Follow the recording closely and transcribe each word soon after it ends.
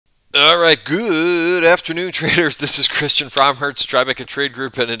All right, good afternoon, traders. This is Christian from Hertz Tribeca Trade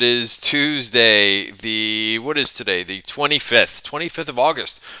Group, and it is Tuesday. What is today? The 25th of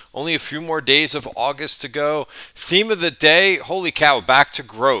August. Only a few more days of August to go. Theme of the day: holy cow, back to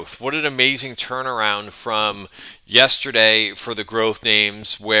growth. What an amazing turnaround from yesterday for the growth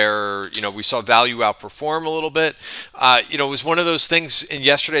names, where we saw value outperform a little bit. It was one of those things in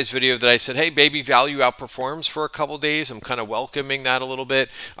yesterday's video that I said, hey, baby, value outperforms for a couple days. I'm kind of welcoming that a little bit.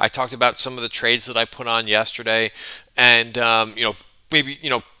 I talked about some of the trades that I put on yesterday, and maybe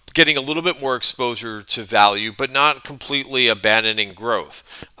getting a little bit more exposure to value, but not completely abandoning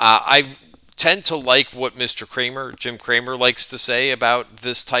growth. I tend to like what Jim Cramer, likes to say about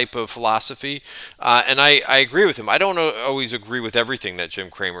this type of philosophy, and I agree with him. I don't always agree with everything that Jim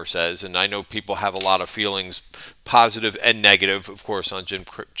Cramer says, and I know people have a lot of feelings, positive and negative, of course, on Jim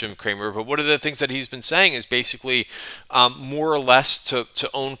Cramer. But one of the things that he's been saying is basically more or less to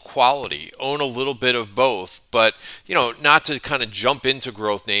own quality, own a little bit of both, but not to kind of jump into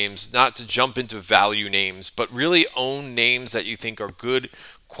growth names, not to jump into value names, but really own names that you think are good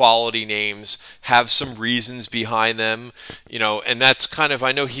quality names, have some reasons behind them, and that's kind of,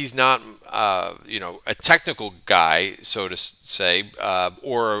 I know he's not, a technical guy, so to say,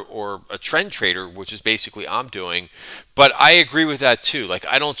 or a trend trader, which is basically I'm doing, but I agree with that too. Like,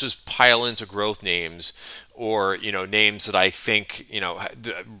 I don't just pile into growth names or names that I think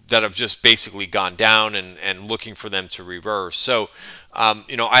that have just basically gone down and looking for them to reverse. So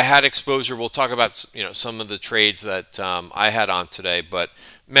I had exposure. We'll talk about some of the trades that I had on today, but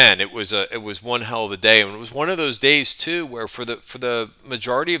man, it was one hell of a day, and it was one of those days too where for the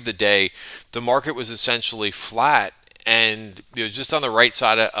majority of the day the market was essentially flat, and just on the right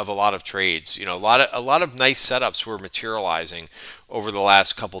side of a lot of trades. A lot of nice setups were materializing over the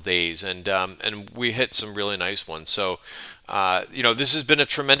last couple days, and we hit some really nice ones. So this has been a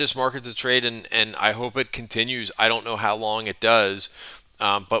tremendous market to trade, and I hope it continues. I don't know how long it does,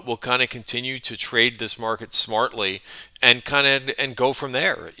 but we'll kind of continue to trade this market smartly and go from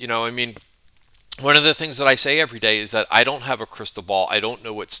there. One of the things that I say every day is that I don't have a crystal ball. I don't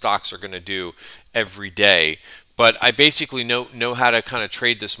know what stocks are going to do every day, but I basically know how to kind of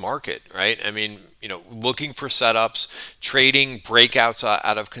trade this market, right? Looking for setups, trading breakouts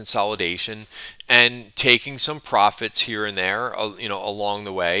out of consolidation, and taking some profits here and there, along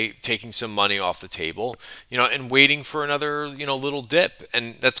the way, taking some money off the table, and waiting for another, little dip.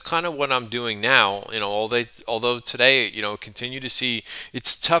 And that's kind of what I'm doing now. Although today, continue to see,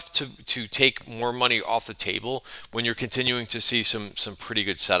 it's tough to take more money off the table when you're continuing to see some pretty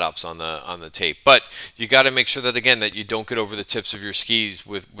good setups on the tape. But you got to make sure that, again, that you don't get over the tips of your skis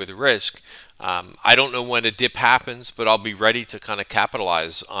with risk. I don't know when a dip happens, but I'll be ready to kind of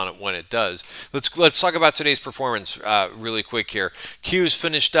capitalize on it when it does. Let's talk about today's performance really quick here. Qs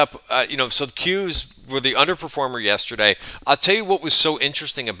finished up, so the Qs were the underperformer yesterday. I'll tell you what was so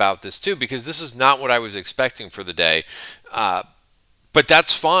interesting about this too, because this is not what I was expecting for the day. But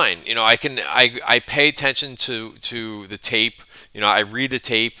that's fine. I pay attention to the tape. I read the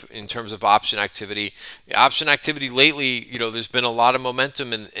tape in terms of option activity. Option activity lately, there's been a lot of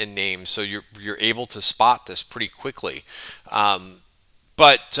momentum in names, so you're able to spot this pretty quickly. The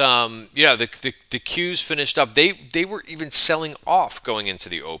Qs finished up. They were even selling off going into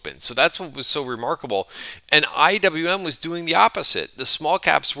the open. So that's what was so remarkable. And IWM was doing the opposite. The small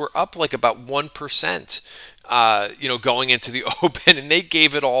caps were up like about 1%. Going into the open, and they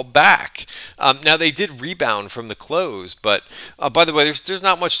gave it all back. Now they did rebound from the close, but by the way, there's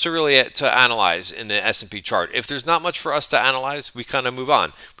not much to analyze in the S&P chart. If there's not much for us to analyze, we kind of move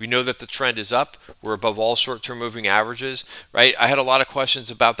on. We know that the trend is up. We're above all short-term moving averages, right? I had a lot of questions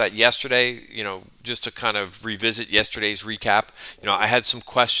about that yesterday. Just to kind of revisit yesterday's recap, I had some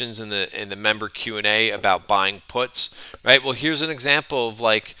questions in the member Q&A about buying puts, right? Well, here's an example of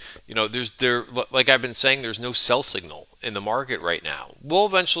like I've been saying, there's no sell signal in the market right now. We'll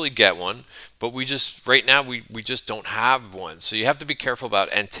eventually get one, but right now we just don't have one. So you have to be careful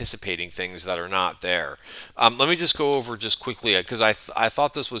about anticipating things that are not there. Let me just go over just quickly, because I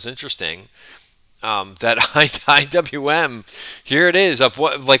thought this was interesting. That IWM, here it is, up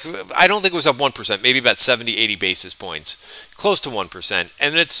I don't think it was up 1%, maybe about 70-80 basis points, close to 1%,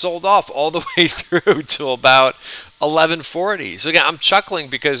 and it sold off all the way through to about 1140. So again, I'm chuckling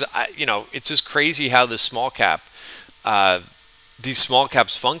because it's just crazy how this these small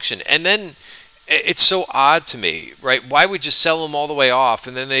caps function, and then it's so odd to me, right? Why would you sell them all the way off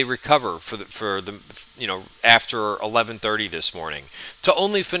and then they recover for the after 11:30 this morning to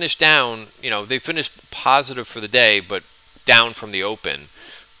only finish down? They finished positive for the day, but down from the open.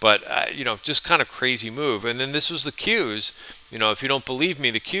 But just kind of crazy move. And then this was the Qs. if you don't believe me,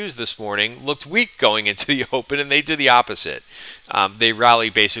 the Qs this morning looked weak going into the open, and they did the opposite. They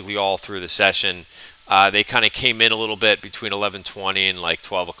rallied basically all through the session. They kind of came in a little bit between 11:20 and like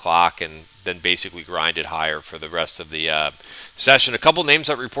 12 o'clock, and then basically grinded higher for the rest of the session. A couple names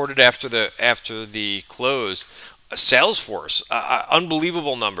that reported after the close. Salesforce,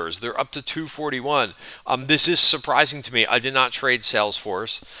 unbelievable numbers. They're up to 241. This is surprising to me. I did not trade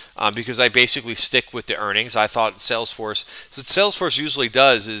Salesforce because I basically stick with the earnings. I thought Salesforce, what Salesforce usually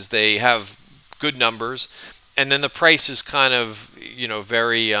does is they have good numbers, and then the price is kind of,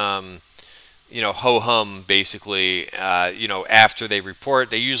 very ho-hum basically, after they report.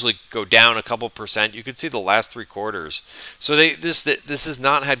 They usually go down a couple percent. You can see the last 3 quarters. So this has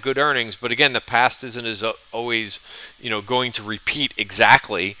not had good earnings, but again, the past isn't as always, going to repeat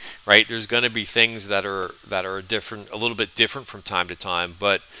exactly, right? There's going to be things that are different, a little bit different from time to time,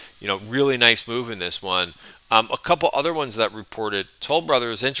 but, really nice move in this one. A couple other ones that reported. Toll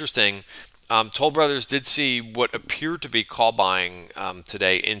Brothers, interesting. Toll Brothers did see what appeared to be call buying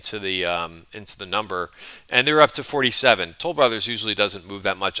today into the number, and they're up to 47. Toll Brothers usually doesn't move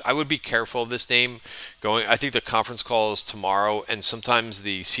that much. I would be careful of this name going. I think the conference call is tomorrow, and sometimes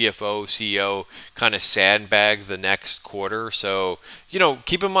the CFO, CEO kind of sandbag the next quarter. So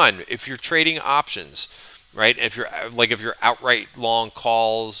keep in mind if you're trading options. Right? If you're outright long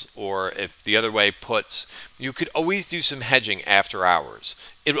calls, or if the other way puts, you could always do some hedging after hours.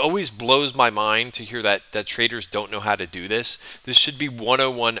 It always blows my mind to hear that traders don't know how to do this. This should be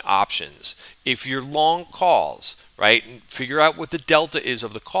 101 options. If you're long calls, right, figure out what the delta is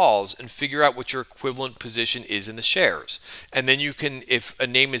of the calls and figure out what your equivalent position is in the shares. And then you can, if a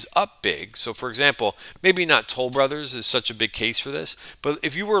name is up big, so for example, maybe not Toll Brothers is such a big case for this, but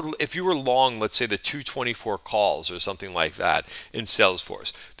if you were long, let's say the 224 calls or something like that in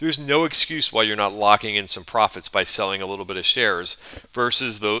Salesforce, there's no excuse why you're not locking in some profits by selling a little bit of shares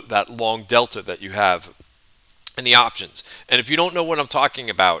versus that long delta that you have in the options. And if you don't know what I'm talking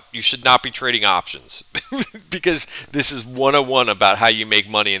about, you should not be trading options because this is 101 about how you make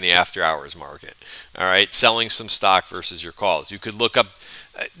money in the after hours market. All right, selling some stock versus your calls. You could look up.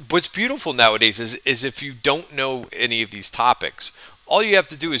 What's beautiful nowadays is if you don't know any of these topics, all you have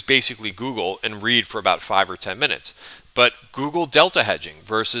to do is basically Google and read for about 5 or 10 minutes. But Google delta hedging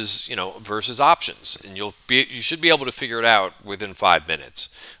versus options, and you should be able to figure it out within 5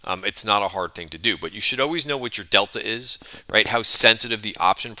 minutes. It's not a hard thing to do, but you should always know what your delta is, right? How sensitive the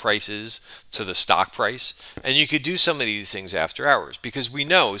option price is to the stock price, and you could do some of these things after hours because we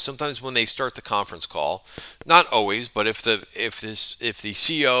know sometimes when they start the conference call, not always, but if the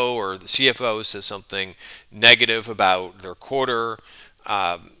CEO or the CFO says something negative about their quarter,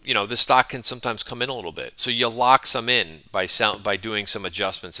 the stock can sometimes come in a little bit. So you lock some in by doing some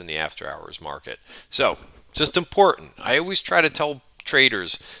adjustments in the after hours market. So just important. I always try to tell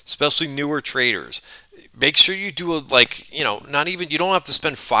traders, especially newer traders, make sure you do you don't have to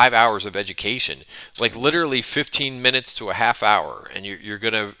spend 5 hours of education, like literally 15 minutes to a half hour, and you're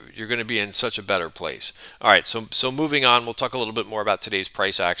gonna be in such a better place. All right, so moving on, we'll talk a little bit more about today's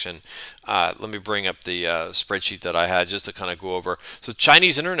price action. Let me bring up the spreadsheet that I had just to kind of go over. So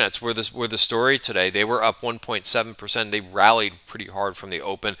Chinese internets were the story today. They were up 1.7%. They rallied pretty hard from the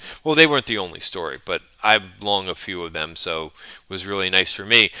open. Well, they weren't the only story, but I long a few of them, so it was really nice for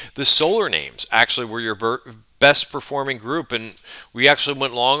me. The solar names actually were your best performing group, and we actually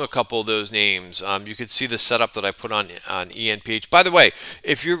went long a couple of those names. You could see the setup that I put on ENPH. By the way,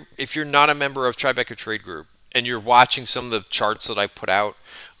 if you're not a member of Tribeca Trade Group and you're watching some of the charts that I put out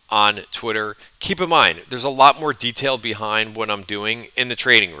on Twitter, keep in mind there's a lot more detail behind what I'm doing in the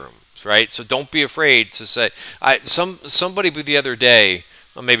trading room, right? So don't be afraid to say. Somebody the other day,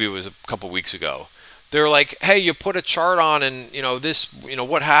 well, maybe it was a couple weeks ago, they were like, hey, you put a chart on and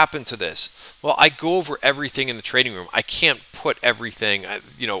what happened to this? Well, I go over everything in the trading room. I can't put everything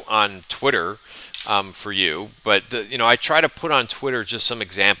on Twitter for you, but I try to put on Twitter just some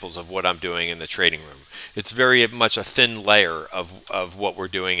examples of what I'm doing in the trading room. It's very much a thin layer of what we're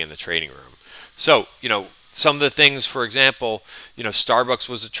doing in the trading room. So, some of the things, for example, Starbucks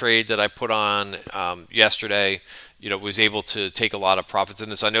was a trade that I put on yesterday. Was able to take a lot of profits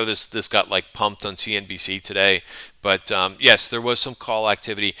in this. I know this got like pumped on CNBC today, but yes, there was some call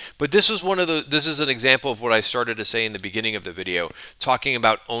activity. But this is this is an example of what I started to say in the beginning of the video, talking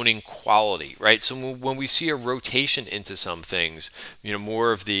about owning quality, right? So when we see a rotation into some things,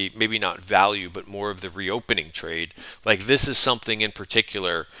 more of the, maybe not value, but more of the reopening trade, like this is something in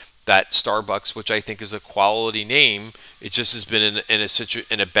particular that Starbucks, which I think is a quality name, it just has been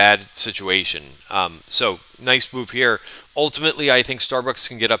in a bad situation. So nice move here. Ultimately, I think Starbucks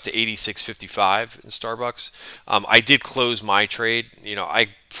can get up to 86.55 in Starbucks. I did close my trade. I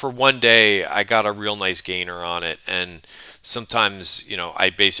for one day I got a real nice gainer on it, and sometimes I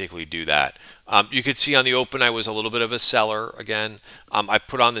basically do that. You could see on the open I was a little bit of a seller again. I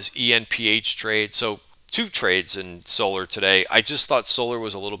put on this ENPH trade, so two trades in solar today. I just thought solar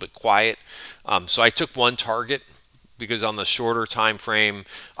was a little bit quiet, so I took one target because on the shorter time frame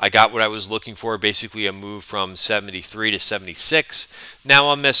I got what I was looking for, basically a move from 73 to 76. Now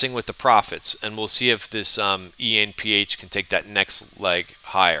I'm messing with the profits, and we'll see if this ENPH can take that next leg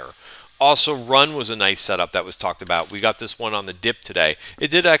higher. Also, run was a nice setup that was talked about. We got this one on the dip today.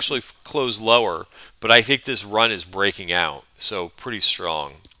 It did actually close lower, but I think this run is breaking out, so pretty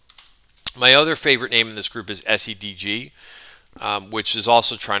strong. My other favorite name in this group is SEDG, which is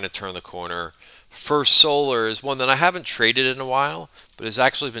also trying to turn the corner. First Solar is one that I haven't traded in a while, but has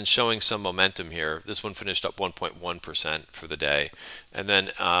actually been showing some momentum here. This one finished up 1.1% for the day. And then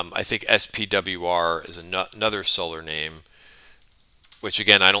I think SPWR is another solar name, which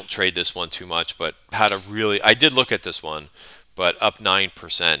again, I don't trade this one too much, but I did look at this one, but up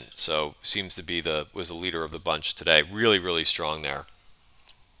 9%. So seems to be was the leader of the bunch today. Really, really strong there.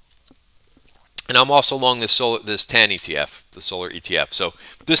 And I'm also long this TAN ETF, the solar ETF. So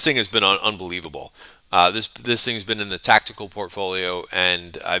this thing has been unbelievable. This thing's been in the tactical portfolio,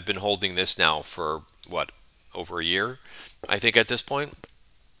 and I've been holding this now for what, over a year, I think at this point.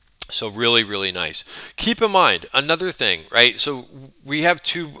 So really, really nice. Keep in mind another thing, right? So we have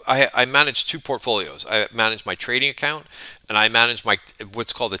I manage two portfolios. I manage my trading account, and I manage my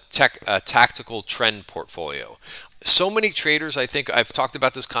what's called a tactical trend portfolio. So many traders, I think I've talked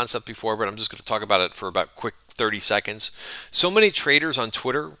about this concept before, but I'm just going to talk about it for about quick 30 seconds. So many traders on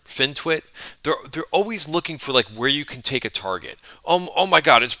Twitter, FinTwit, they're always looking for like where you can take a target. Oh my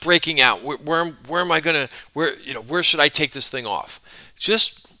God, it's breaking out. Where am I gonna where should I take this thing off?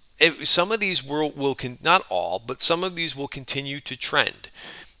 Some of these not all, but some of these will continue to trend.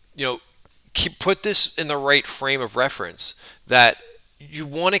 Put this in the right frame of reference that you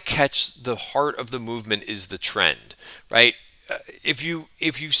want to catch the heart of the movement is the trend, right? If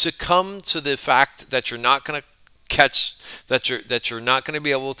you succumb to the fact that you're not going to catch, that you're not going to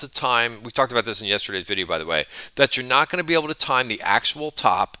be able to time, we talked about this in yesterday's video, by the way, that you're not going to be able to time the actual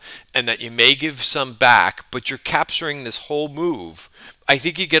top, and that you may give some back, but you're capturing this whole move, I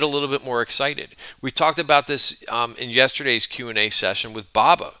think you get a little bit more excited. We talked about this in yesterday's Q&A session with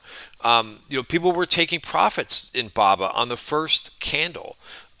Baba. People were taking profits in Baba on the first candle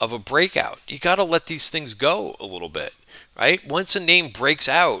of a breakout. You got to let these things go a little bit, right? Once a name breaks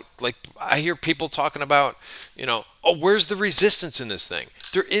out, like I hear people talking about, oh, where's the resistance in this thing?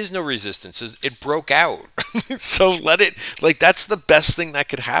 There is no resistance. It broke out. So let it, like, that's the best thing that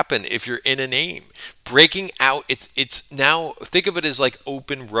could happen if you're in a name. Breaking out, it's now, think of it as like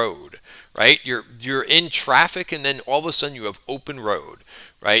open road, right? You're in traffic, and then all of a sudden you have open road,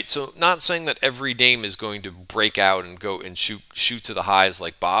 right? So not saying that every name is going to break out and go and shoot to the highs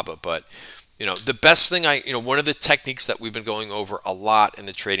like Baba, but the best thing one of the techniques that we've been going over a lot in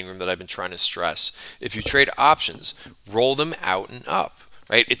the trading room that I've been trying to stress, if you trade options, roll them out and up,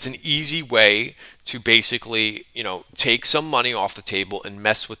 right? It's an easy way to basically, take some money off the table and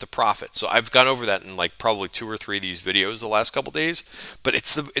mess with the profit. So I've gone over that in like probably 2 or 3 of these videos the last couple days, but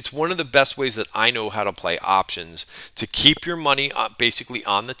it's one of the best ways that I know how to play options to keep your money basically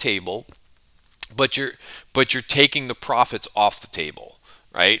on the table, but you're taking the profits off the table,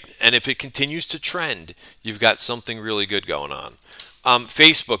 right? And if it continues to trend, you've got something really good going on.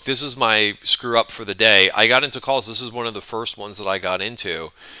 Facebook, this is my screw up for the day. I got into calls. This is one of the first ones that I got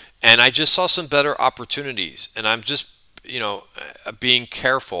into, and I just saw some better opportunities, and I'm just being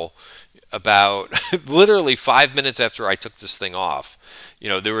careful about literally 5 minutes after I took this thing off,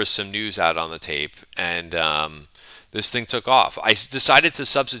 there was some news out on the tape, and this thing took off. I decided to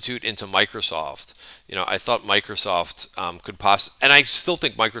substitute into Microsoft. I thought Microsoft could and I still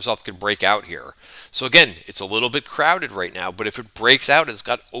think Microsoft could break out here. So again, it's a little bit crowded right now, but if it breaks out, it's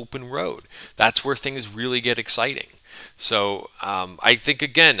got open road. That's where things really get exciting. So I think,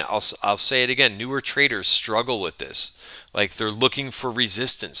 again, I'll say it again, newer traders struggle with this. Like, they're looking for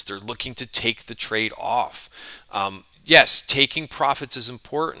resistance. They're looking to take the trade off. Yes, taking profits is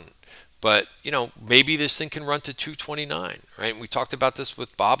important. But, maybe this thing can run to 229, right? And we talked about this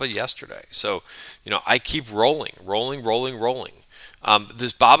with Baba yesterday. So, I keep rolling.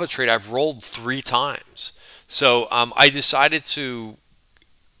 This Baba trade, I've rolled 3 times. So I decided to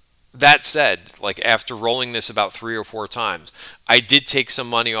That said, like after rolling this about 3 or 4 times, I did take some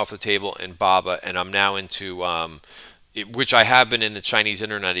money off the table in BABA, and I'm now into which I have been in the Chinese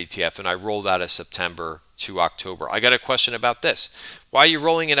Internet ETF, and I rolled out of September to October. I got a question about this. Why are you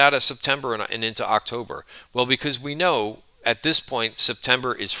rolling it out of September and into October? Well, because we know at this point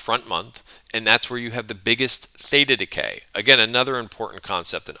September is front month, and that's where you have the biggest theta decay. Again, another important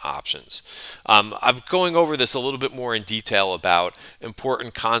concept in options. I'm going over this a little bit more in detail about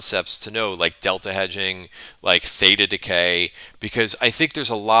important concepts to know, like delta hedging, like theta decay, because I think there's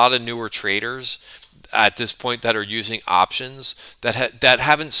a lot of newer traders at this point that are using options that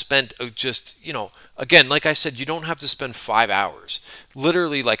haven't spent just, again, like I said, you don't have to spend 5 hours,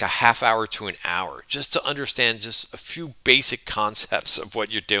 literally like a half hour to an hour, just to understand just a few basic concepts of what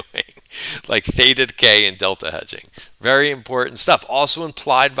you're doing, like theta decay and delta hedging. Very important stuff. Also,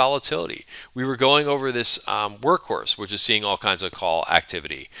 implied volatility. We were going over this workhorse, which is seeing all kinds of call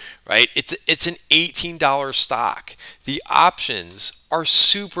activity, right? It's an $18 stock. The options are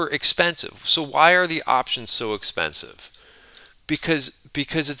super expensive. So why are the options so expensive? Because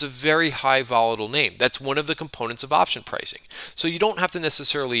it's a very high volatile name. That's one of the components of option pricing. So you don't have to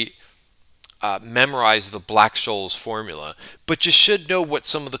necessarily memorize the Black-Scholes formula, but you should know what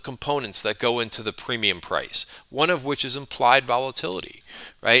some of the components that go into the premium price, one of which is implied volatility,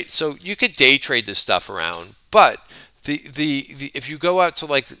 right? So you could day trade this stuff around, but if you go out to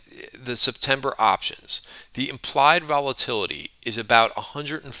like the September options, the implied volatility is about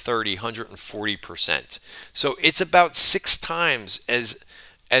 130, 140%. So it's about 6 times as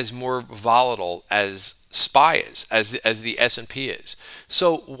more volatile as SPY is, as the S&P is.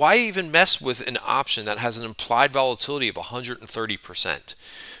 So why even mess with an option that has an implied volatility of 130%,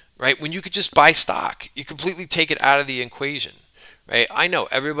 right? When you could just buy stock, you completely take it out of the equation, right? I know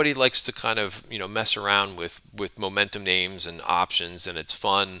everybody likes to kind of, mess around with momentum names and options, and it's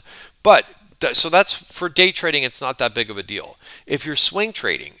fun, but so that's for day trading. It's not that big of a deal. If you're swing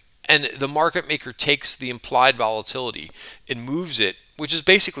trading and the market maker takes the implied volatility and moves it, which is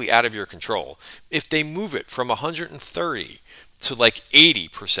basically out of your control, if they move it from 130 to like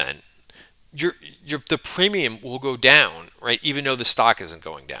 80%, the premium will go down, right? Even though the stock isn't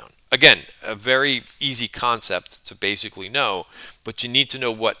going down. Again, a very easy concept to basically know, but you need to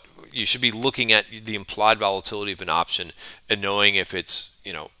know what you should be looking at, the implied volatility of an option, and knowing if it's,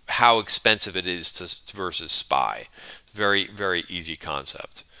 how expensive it is versus SPY. Very, very easy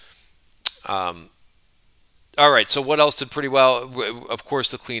concept. All right, so what else did pretty well? Of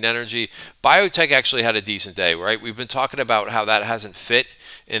course, the clean energy. Biotech actually had a decent day, right? We've been talking about how that hasn't fit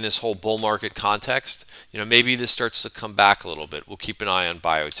in this whole bull market context. Maybe this starts to come back a little bit. We'll keep an eye on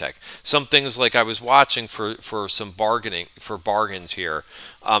biotech. Some things like I was watching for some bargains here.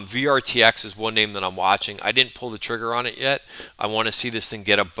 VRTX is one name that I'm watching. I didn't pull the trigger on it yet. I want to see this thing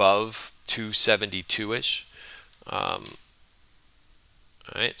get above 272-ish.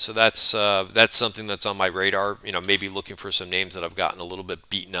 All right, so that's something that's on my radar. Maybe looking for some names that I've gotten a little bit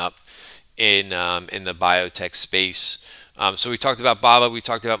beaten up in the biotech space. So we talked about BABA, we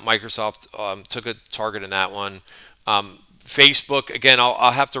talked about Microsoft. Took a target in that one. Facebook, again,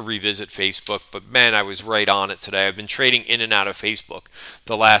 I'll have to revisit Facebook, but man, I was right on it today. I've been trading in and out of Facebook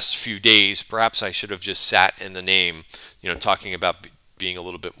the last few days. Perhaps I should have just sat in the name. Talking about being a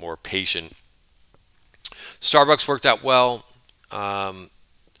little bit more patient. Starbucks worked out well.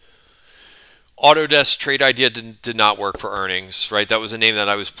 Autodesk Trade Idea did not work for earnings, right? That was a name that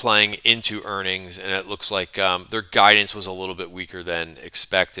I was playing into earnings, and it looks like their guidance was a little bit weaker than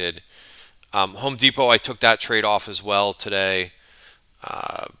expected. Home Depot, I took that trade off as well today,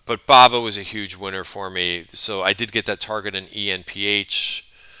 but BABA was a huge winner for me, so I did get that target in ENPH.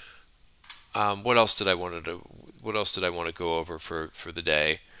 What else did I want to go over for the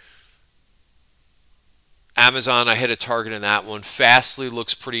day? Amazon, I hit a target in that one. Fastly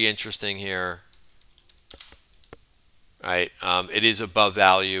looks pretty interesting here. Right, it is above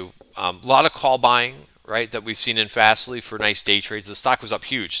value. A lot of call buying, right, that we've seen in Fastly for nice day trades. The stock was up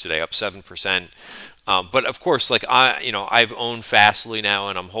huge today, up 7%. But of course, like I've owned Fastly now,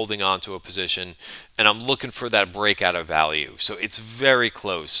 and I'm holding on to a position, and I'm looking for that breakout of value. So it's very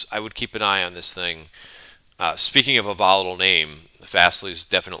close. I would keep an eye on this thing. Speaking of a volatile name, Fastly is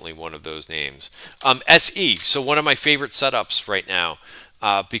definitely one of those names. SE, so one of my favorite setups right now,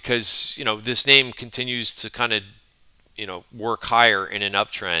 because this name continues to kind of work higher in an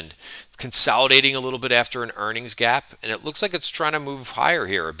uptrend. It's consolidating a little bit after an earnings gap, and it looks like it's trying to move higher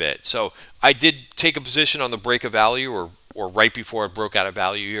here a bit. So I did take a position on the break of value, or right before it broke out of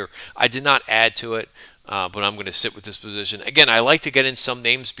value here. I did not add to it. but I'm going to sit with this position. Again, I like to get in some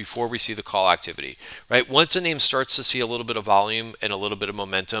names before we see the call activity, right? Once a name starts to see a little bit of volume and a little bit of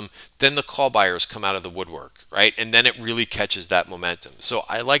momentum, then the call buyers come out of the woodwork, right? And then it really catches that momentum. So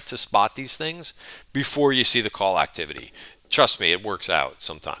I like to spot these things before you see the call activity. Trust me, it works out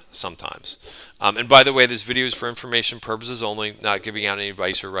sometimes. And by the way, this video is for information purposes only, not giving out any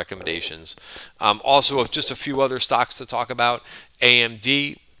advice or recommendations. Also, just a few other stocks to talk about.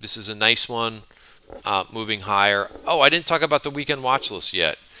 AMD, this is a nice one, moving higher. Oh, I didn't talk about the weekend watch list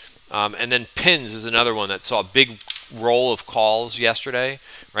yet. And then Pins is another one that saw a big roll of calls yesterday,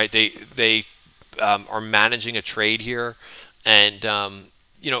 right? They are managing a trade here, and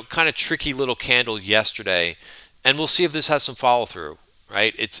kind of tricky little candle yesterday. And we'll see if this has some follow through,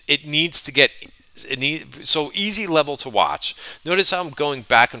 right? It needs to get so easy level to watch. Notice how I'm going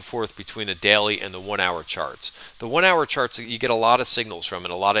back and forth between the daily and the 1 hour charts. The 1 hour charts you get a lot of signals from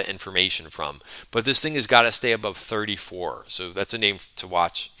and a lot of information from, but this thing has got to stay above 34. So that's a name to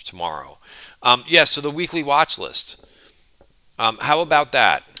watch tomorrow. So the weekly watch list. How about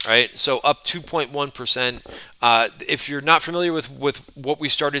that, right? So up 2.1%. If you're not familiar with what we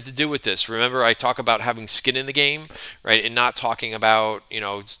started to do with this, remember I talk about having skin in the game, right? And not talking about,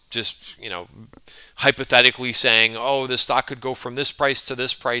 just, hypothetically saying, oh, the stock could go from this price to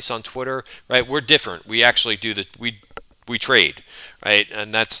this price on Twitter, right? We're different. We actually do we trade, right?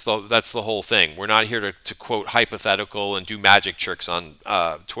 And that's the whole thing. We're not here to quote hypothetical and do magic tricks on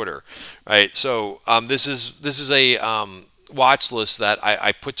Twitter, right? So this is a watch list that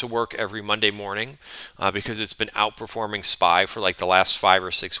I put to work every Monday morning because it's been outperforming SPY for like the last 5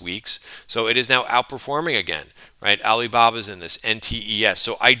 or 6 weeks. So it is now outperforming again, right? Alibaba's in this, NTES.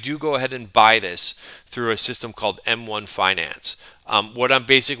 So I do go ahead and buy this through a system called M1 Finance. What I'm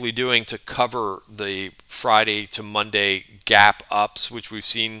basically doing to cover the Friday to Monday gap ups, which we've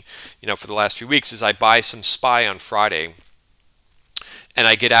seen, for the last few weeks, is I buy some SPY on Friday and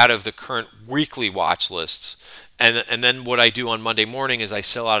I get out of the current weekly watch lists. And then what I do on Monday morning is I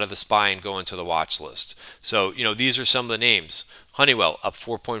sell out of the SPY and go into the watch list. So, these are some of the names. Honeywell up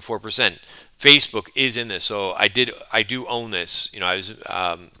 4.4%. Facebook is in this. So I do own this. I was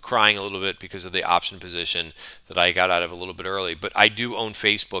crying a little bit because of the option position that I got out of a little bit early. But I do own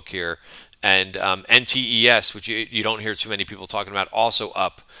Facebook here. And NTES, which you don't hear too many people talking about, also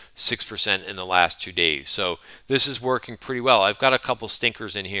up 6% in the last 2 days. So this is working pretty well. I've got a couple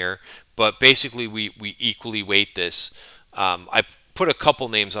stinkers in here, but basically we equally weight this. I put a couple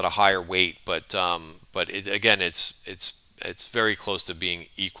names at a higher weight, but again, it's very close to being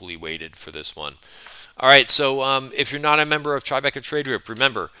equally weighted for this one. All right, so if you're not a member of Tribeca Trade Group,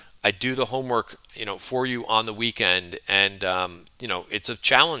 remember, I do the homework, for you on the weekend, and it's a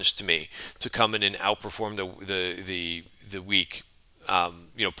challenge to me to come in and outperform the week.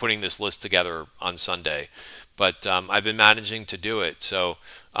 Putting this list together on Sunday, but I've been managing to do it. So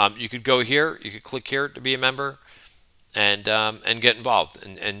you could go here, you could click here to be a member, and get involved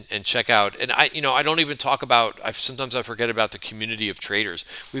and check out. And I don't even talk about, sometimes I forget about the community of traders.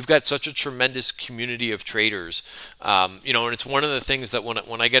 We've got such a tremendous community of traders, and it's one of the things that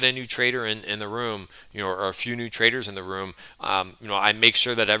when I get a new trader in the room, or a few new traders in the room, I make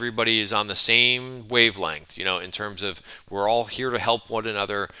sure that everybody is on the same wavelength, in terms of we're all here to help one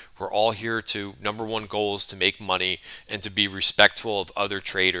another. We're all here to, number one goal is to make money and to be respectful of other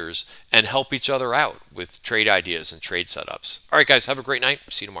traders and help each other out with trade ideas and trade setups. All right, guys, have a great night.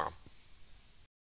 See you tomorrow.